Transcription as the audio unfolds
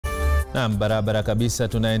Naam, barabara kabisa.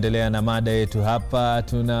 Tunaendelea na mada yetu hapa.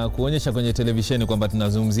 Tunakuonyesha kwenye televisheni kwamba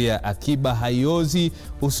tunazungumzia akiba haiozi.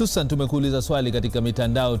 Hususan tumekuuliza swali katika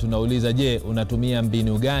mitandao, tunauliza, je, unatumia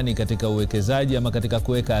mbinu gani katika uwekezaji ama katika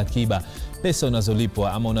kuweka akiba? Pesa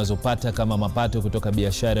unazolipwa ama unazopata kama mapato kutoka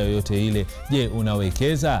biashara yoyote ile, je,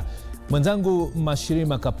 unawekeza? Mwenzangu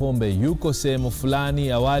Mashirima Kapombe yuko sehemu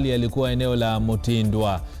fulani. Awali alikuwa eneo la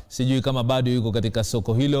Mutindwa. Sijui kama bado yuko katika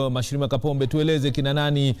soko hilo. Mashirima Kapombe, tueleze kina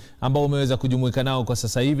nani ambao umeweza kujumuika nao kwa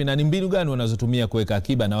sasa hivi na ni mbinu gani wanazotumia kuweka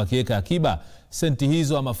akiba, na wakiweka akiba senti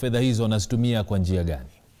hizo ama fedha hizo wanazitumia kwa njia gani?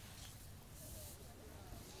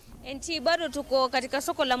 Bado tuko katika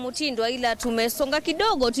soko la Mutindwa, ila tumesonga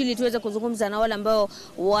kidogo tu ili tuweze kuzungumza na wale ambao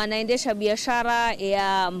wanaendesha biashara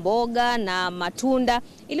ya mboga na matunda,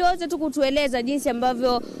 ili waweze tu kutueleza jinsi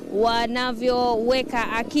ambavyo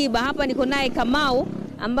wanavyoweka akiba. Hapa niko naye Kamau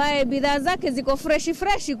ambaye bidhaa zake ziko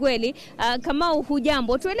fresh kweli. Kamau,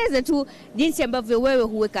 hujambo? Tueleze tu jinsi ambavyo wewe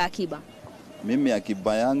huweka akiba. Mimi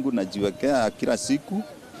akiba yangu najiwekea kila siku,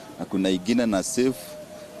 na kuna ingine na save.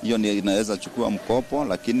 Hiyo ni inaweza chukua mkopo,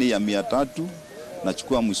 lakini ya 300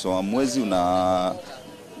 nachukua mwisho wa mwezi, unafanya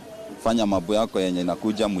mambo yako yenye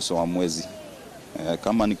inakuja mwisho wa mwezi.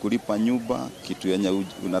 Kama ni kulipa nyumba, kitu yenye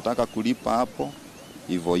unataka kulipa hapo,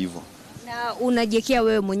 hivyo. Na unajiwekea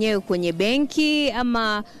wewe mwenyewe kwenye benki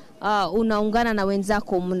ama unaungana na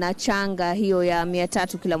wenzako mnachanga hiyo ya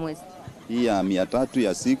 300 kila mwezi? Hii ya 300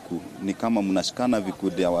 ya siku ni kama mnashikana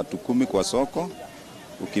vikundi ya watu 10 kwa soko.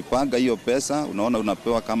 Ukipanga hiyo pesa, unaona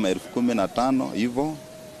unapewa kama 15,000 hivyo,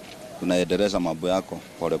 unaendeleza mambo yako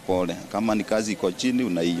pole. Kama ni kazi iko chini,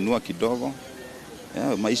 unaiinua kidogo.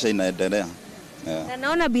 Maisha inaendelea. Na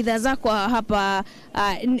naona bidhaa zako hapa,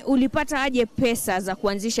 ulipata aje pesa za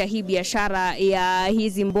kuanzisha hii biashara ya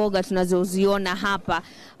hizi mboga tunazoziona hapa?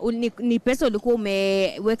 Ni pesa ulikuwa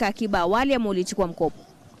umeweka akiba awali ama ulichukua mkopo?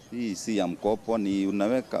 Hii si ya mkopo, ni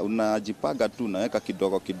unajipaga tu, unaweka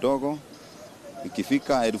kidogo.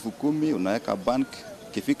 Ikifika 10,000 unaweka bank,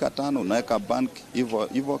 ikifika 5 unaweka bank,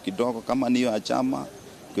 hivyo kidogo. Kama ni ya chama,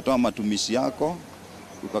 ukitoa matumishi yako,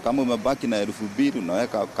 kama umebaki na 2,000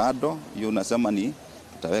 unaweka kado, hiyo unasema ni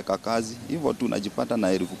utaweka kazi. Hivyo tu unajipata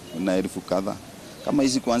na elfu kadhaa. Kama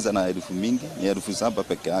hizi kuanza na 1,000 mingi, ni 7,000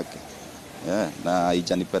 peke yake. Na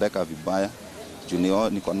haijanipeleka vibaya.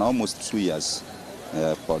 Niko na almost 2 years.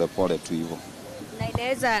 Pole tu hivyo. Na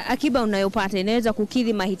inaweza akiba unayopata inaweza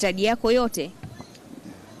kukidhi mahitaji yako yote?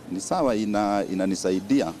 Ni sawa,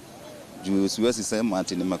 inanisaidia. Juu siwezi sema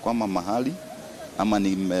ati nimekwama mahali ama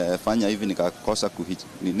nimefanya hivi nikakosa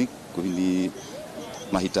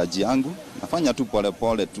mahitaji yangu. Nafanya tu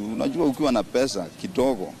pole tu. Unajua ukiwa na pesa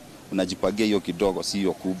kidogo, unajipagia hiyo kidogo, si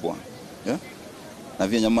hiyo kubwa. Na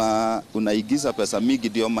vyema unaigiza pesa mingi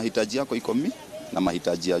ndio mahitaji yako iko na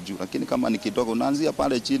mahitaji ya juu. Lakini kama ni kidogo, unaanzia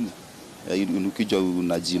pale chini. Ukija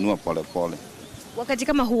unajinua pole. Wakati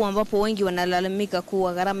kama huu ambapo wengi wanalalamika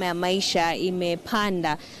kuwa gharama ya maisha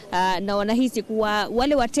imepanda, na wanahisi kuwa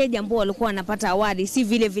wale wateja ambao walikuwa wanapata awali si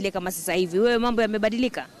vile kama sasa hivi, wewe mambo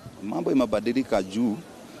yamebadilika? Mambo yamebadilika juu.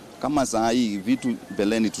 Kama saa hii vitu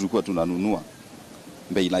beleni tulikuwa tunanunua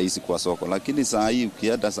bei rahisi kwa soko, lakini saa hii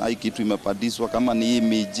ukienda, saa hii kitu imepandishwa. Kama ni hii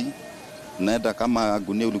miji, unaenda kama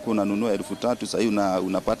gunia ulikuwa unanunua 3,000, saa hii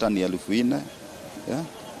unapata ni 4,000.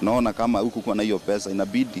 Naona kama huku kuna hiyo pesa,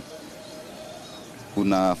 inabidi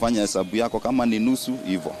unafanya hesabu yako. Kama ni nusu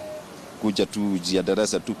hivyo, kuja tu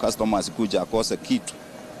jiadereza tu, customers kuja akose kitu.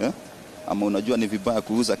 Ama unajua ni vibaya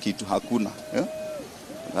kuuza kitu hakuna.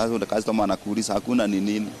 Sasa customer anakuuliza hakuna ni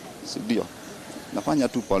nini, si ndio? Nafanya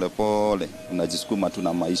tu pole, unajisukuma tu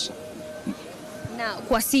na maisha. Na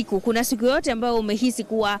kwa siku, kuna siku yote ambayo umehisi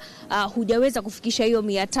kuwa hujaweza kufikisha hiyo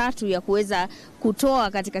 300 ya kuweza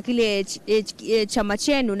kutoa katika kile chama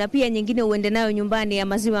chenu, na pia nyingine uende nayo nyumbani ya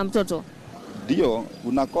maziwa ya mtoto? Ndio,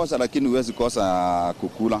 unakosa, lakini huwezi kosa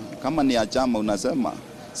kukula. Kama ni ya chama unasema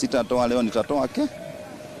sitatoa leo, nitatoa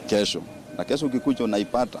kesho. Na kesho ukikuja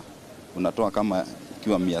unaipata, unatoa kama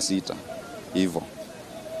ikiwa 600 hivyo.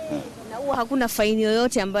 Na huwa hakuna faini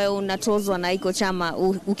yoyote ambayo unatozwa na iko chama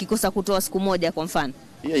ukikosa kutoa siku moja kwa mfano?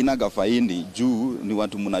 Hiyo inaga faini juu ni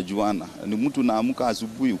watu mnajuana. Ni mtu naamka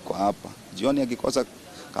asubuhi uko hapa, jioni akikosa,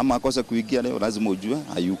 kama akosa kuingia leo lazima ujue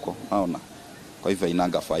hayuko, unaona. Kwa hivyo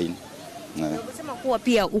inaga faini. Unasema kuwa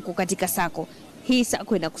pia uko katika sako. Hii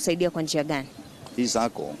sako inakusaidia kwa njia gani? Hii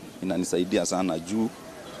sako inanisaidia sana juu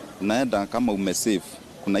unaenda kama umesave,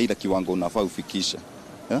 kuna ile kiwango unafaa ufikisha.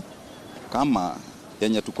 Kama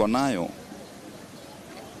yenye tuko nayo,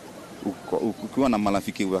 ukiwa na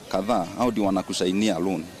marafiki kadhaa au ndio wanakushainia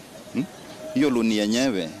loan. Hiyo loan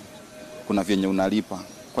yenyewe kuna vyenye unalipa.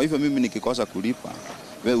 Kwa hivyo mimi nikikosa kulipa,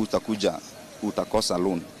 wewe utakuja utakosa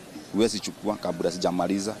loan. huwezi chukua kabla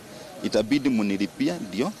sijamaliza, itabidi munilipia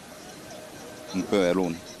ndio mpewe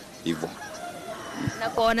loan hivyo. Na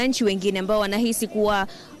kwa wananchi wengine ambao wanahisi kuwa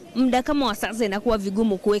muda kama wa sasa inakuwa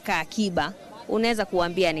vigumu kuweka akiba, unaweza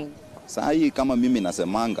kuambia nini? Saa hii kama mimi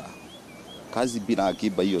nasemanga, kazi bila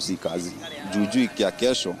akiba hiyo si kazi. Jujui kia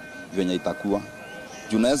kesho venye itakuwa.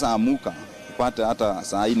 Junaweza amuka upate hata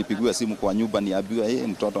saa hii nipigiwe simu kwa nyumba niambiwe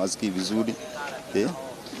mtoto asikii vizuri.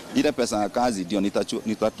 Ile pesa ya kazi ndio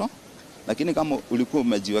nitatoa. Lakini kama ulikuwa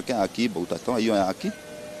umejiwekea akiba, utatoa hiyo ya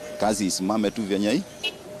kazi isimame tu venye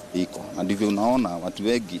iko. Na ndivyo unaona watu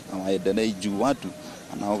wengi hawaendelei juu watu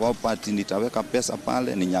anaogopa ati nitaweka pesa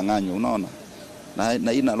pale ninyang'anywe, unaona.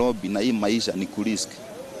 Na hii Nairobi na hii maisha ni kurisk.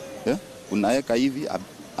 Unaweka hivi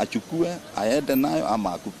achukue aende nayo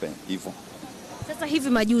ama akupe hivyo. Sasa hivi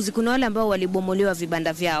majuzi kuna wale ambao walibomolewa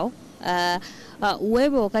vibanda vyao.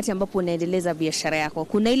 Wewe wakati ambapo unaendeleza biashara yako,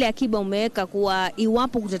 kuna ile akiba umeweka kuwa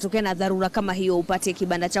iwapo kutatokea na dharura kama hiyo upate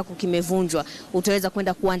kibanda chako kimevunjwa, utaweza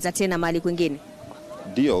kwenda kuanza tena mahali kwingine?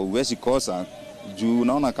 Ndio, huwezi kosa juu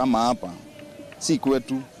unaona kama hapa si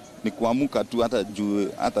kwetu, ni kuamuka tu,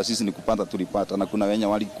 hata sisi ni kupata tulipata na kuna wenye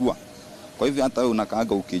walikuwa. Kwa hivyo hata wewe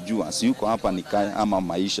unakaaga ukijua si yuko hapa nikae ama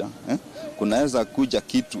maisha, kunaweza kuja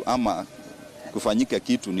kitu ama kufanyike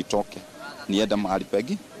kitu nitoke niende mahali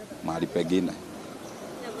pengine.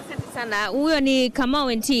 Asante sana. Huyo ni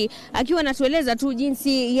Kamau NT akiwa anatueleza tu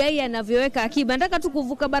jinsi yeye anavyoweka akiba. Nataka tu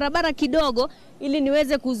kuvuka barabara kidogo ili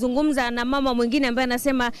niweze kuzungumza na mama mwingine ambaye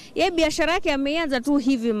anasema yeye biashara yake ameanza tu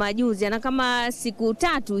hivi majuzi, ana kama siku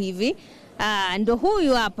 3 hivi. Ndo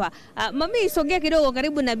huyu hapa. Mami, sogea kidogo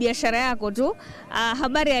karibu na biashara yako tu.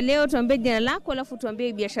 Habari ya leo, tuambie jina lako alafu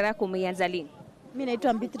tuambie biashara yako umeanza lini? Mimi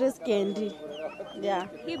naitwa Beatrice Kendi.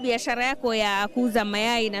 Hii biashara yako ya kuuza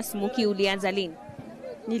mayai na smoky ulianza lini?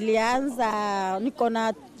 Nilianza niko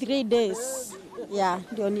na 3 days.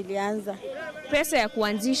 Ndio nilianza. Pesa ya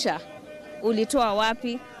kuanzisha ulitoa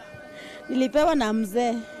wapi? Nilipewa na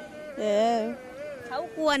mzee.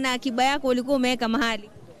 Haukuwa na akiba yako, ulikuwa umeweka mahali?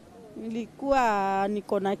 Nilikuwa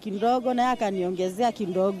niko na kidogo na akaniongezea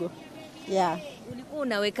kidogo. Ulikuwa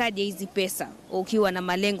unawekaje hizi pesa ukiwa na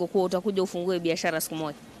malengo kuwa utakuja ufungue biashara siku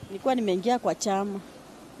moja? Nilikuwa nimeingia kwa chama.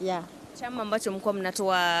 Chama ambacho mko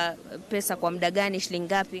mnatoa pesa kwa muda gani, shilingi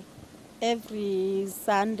ngapi? Every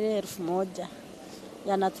Sunday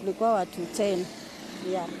 1,000. Na tulikuwa watu 10.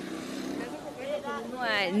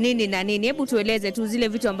 Nini na nini? Hebu tueleze tu zile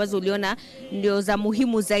vitu ambazo uliona ndio za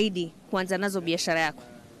muhimu zaidi kuanza nazo biashara yako.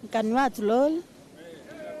 Nikanunua tulol,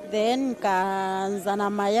 then nikaanza na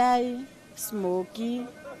mayai, smoky.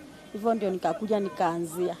 Hivyo ndio nikakuja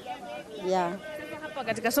nikaanzia. Hapa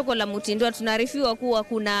katika soko la Mutindwa tunaarifiwa kuwa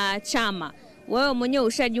kuna chama. Wewe mwenyewe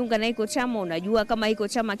ushajiunga na iko chama, unajua kama iko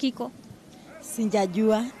chama kiko?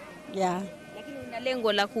 Sijajua. Lakini una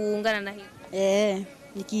lengo la kuungana na hii?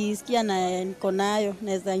 Nikisikia na niko nayo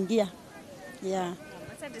naweza ingia.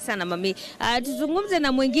 Asante sana mami. Tuzungumze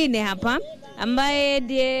na mwingine hapa ambaye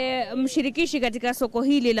ndiye mshirikishi katika soko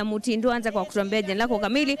hili la Mutindwa. Anza kwa kutuambia jina lako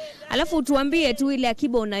kamili, alafu tuambie tu ile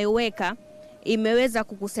akiba unayoweka imeweza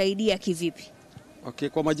kukusaidia kivipi? Okay,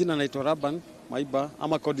 kwa majina naitwa Raban Maiba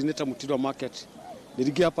ama coordinator Mutindwa Market.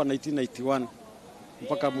 Niliingia hapa 1991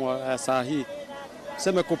 mpaka saa hii.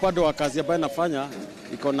 Sema kwa upande wa kazi ambayo nafanya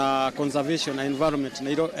iko na conservation na environment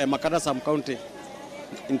Makadasa County,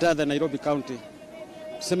 entire Nairobi County.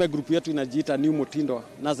 Sema group yetu inajiita New Mutindwa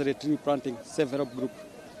Nazareth Tree Planting Self Help Group.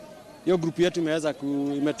 Hiyo group yetu imeweza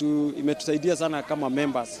imetusaidia sana kama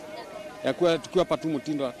members. Ya kuwa tukiwa hapa tu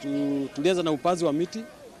Mutindwa tulianza na upanzi wa miti,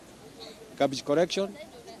 garbage collection,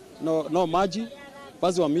 no maji,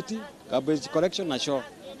 upanzi wa miti, garbage collection na show.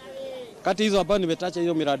 Kati hizo ambayo nimetacha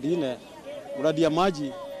hiyo miradi 4, mradi ya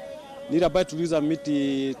maji ni ile ambayo tuliuza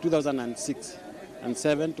miti 2006 and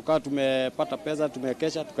 7, tukawa tumepata pesa,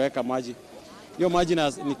 tumewekesha tukaweka maji. Hiyo maji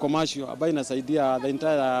ni commercial ambayo inasaidia the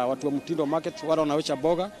entire watu wa Mutindwa Market, wale wanaosha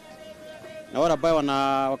boga na wale ambao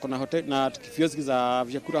wako na hotel na kioski za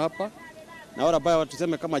vyakula hapa, na wale ambao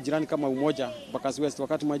tuseme kama jirani kama Umoja Bakasi West,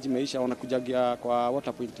 wakati maji imeisha wanakuja kwa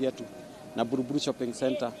water point yetu na Buruburu Shopping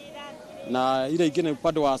Center, na ile ingine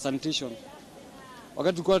upande wa sanitation.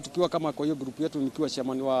 Wakati tukiwa kama kwa hiyo group yetu, nikiwa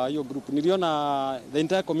chairman wa hiyo group, niliona the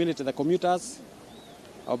entire community, the commuters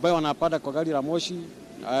ambao wanapanda kwa gari la moshi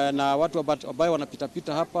na watu ambao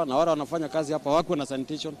wanapita hapa na wale wanafanya kazi hapa wako na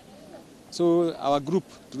sanitation. So our group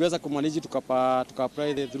tuliweza kumanage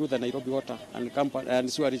tuka-apply through the Nairobi Water and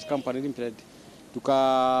Sewerage Company Limited.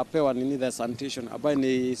 Tukapewa the sanitation ambayo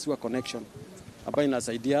ni sewer connection ambayo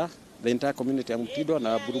inasaidia the entire community ya Mtindwa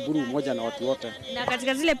na Buruburu moja na watu wote. Na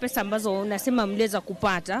katika zile pesa ambazo unasema mliweza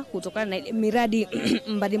kupata kutokana na miradi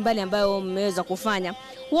mbalimbali ambayo mmeweza kufanya,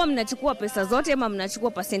 huwa mnachukua pesa zote ama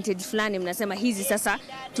mnachukua percentage fulani mnasema hizi sasa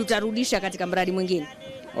tutarudisha katika mradi mwingine?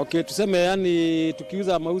 Okay, tuseme yani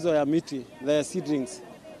tukiuza mauzo ya miti, the seedlings,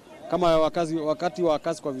 kama wakati wa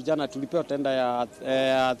kazi kwa vijana tulipewa tenda ya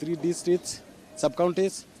 3 districts,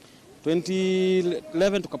 sub-counties.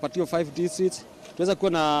 2011 tukapatiwa 5 districts. Tuweza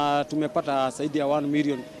kuwa na tumepata zaidi ya 1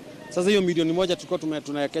 million. Sasa hiyo milioni moja tulikuwa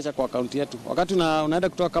tunawekesha kwa akaunti yetu. Wakati unaenda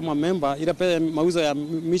kutoka kama member, ile pesa mauzo ya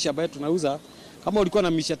misha ambayo tunauza, kama ulikuwa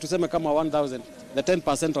na misha tuseme kama 1000, the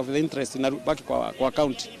 10% of the interest inabaki kwa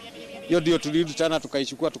account. Hiyo ndio tulirudi tena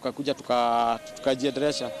tukaichukua tukakuja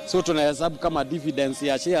tukajiendelesha. So tunahesabu kama dividends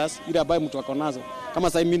ya shares ile ambayo mtu ako nazo. Kama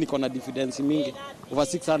sasa mimi niko na dividends mingi over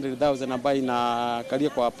 600,000 ambayo inakalia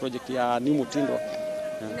kwa project ya New Mtindwa.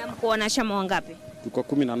 Na mko wanachama wangapi? Tuko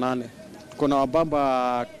 18. Tuko na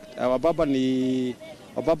wababa ni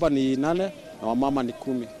 8 na wamama ni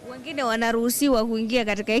 10. Wengine wanaruhusiwa kuingia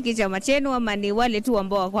katika hiki chama chenu ama ni wale tu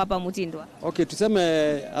ambao wako hapa Mtindwa? Okay, tuseme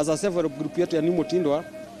as a several group yetu ya New Mtindwa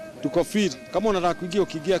tuko free. Kama unataka kuingia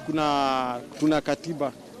ukiingia, tuna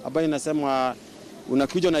katiba ambayo inasema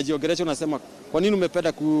unakuja unajiogelesha, unasema kwa nini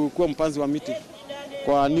umependa kuwa mpanzi wa miti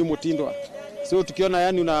kwa New Mtindwa. So tukiona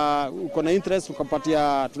yani uko na interest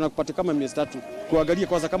tunakupatia kama miezi 3 kuangalia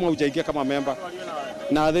kwanza kama hujaingia kama member.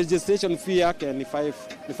 Na the registration fee yake ni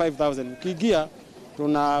 5,000. Ukiingia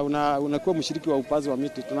unakuwa mshiriki wa upanzi wa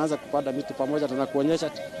miti. Tunaanza kupanda miti pamoja,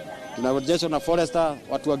 tunaonyesha na forester,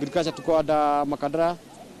 watu wa agriculture tuko ada Makandara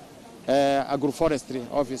agroforestry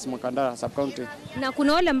office Makandara sub county. Na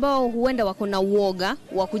kuna wale ambao huenda wako na uoga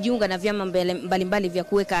wa kujiunga na vyama mbalimbali vya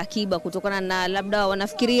kuweka akiba kutokana na labda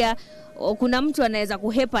wanafikiria kuna mtu anaweza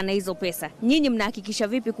kuhepa na hizo pesa. Nyinyi mnahakikisha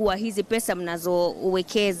vipi kuwa hizi pesa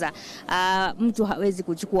mnazowekeza mtu hawezi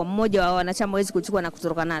kuchukua, mmoja wa wanachama hawezi kuchukua na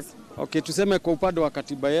kutoroka nazo? Okay, tuseme kwa upande wa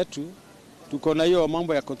katiba yetu tuko na hiyo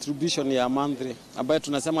mambo ya contribution ya monthly ambayo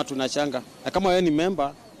tunasema tunachanga. Na kama wewe ni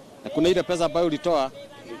member na kuna ile pesa ambayo ulitoa,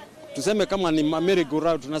 tuseme kama ni merry go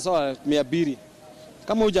round tunasema 200.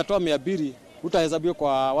 Kama hujatoa 200 utahesabiwa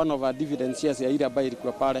kwa one of our dividend shares ya ile ambayo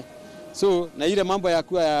ilikuwa pale. So na ile mambo ya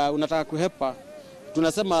kuwa unataka kuhepa,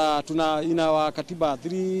 tunasema ina katiba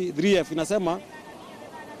 3F inasema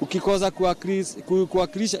ukikoza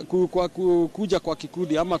kuja kwa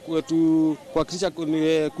kikundi ama kuwakilisha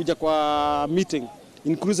kuja kwa meeting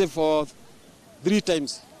inclusive for 3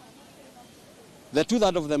 times, the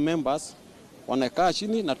 2/3 of the members wanakaa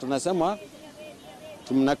chini na tunasema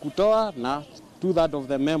tunakutoa na 2/3 of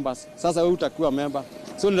the members. Sasa wewe utakuwa member.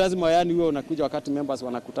 So ni lazima yani wewe unakuja wakati members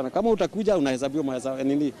wanakutana. Kama utakuja unahesabiwa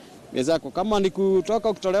mwenzako. Kama ni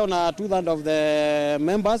kutoka kutolewa na 2/3 of the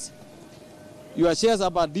members, your shares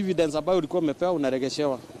about dividends ambayo ulikuwa umepewa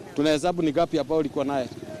unaregeshewa. Tunahesabu ni gapi ambayo ulikuwa naye.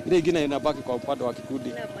 Ile nyingine inabaki kwa upande wa kikundi.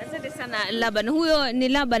 Asante sana Laban. Huyo ni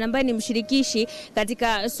Laban ambaye ni mshirikishi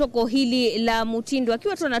katika soko hili la Mtindwa,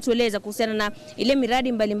 akiwa tu anatueleza kuhusiana na ile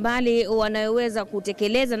miradi mbalimbali wanayoweza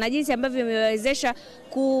kutekeleza na jinsi ambavyo imewezesha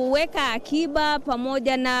kuweka akiba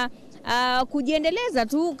pamoja na kujiendeleza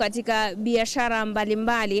tu katika biashara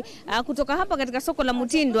mbalimbali. Kutoka hapa katika soko la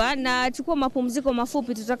Mtindwa na chukua mapumziko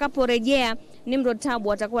mafupi, tutakaporejea Nimrod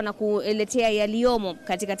Tabu atakuwa na kueletea yaliyomo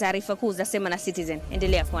katika taarifa kuu za Sema na Citizen.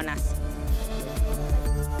 Endelea kuwa nasi.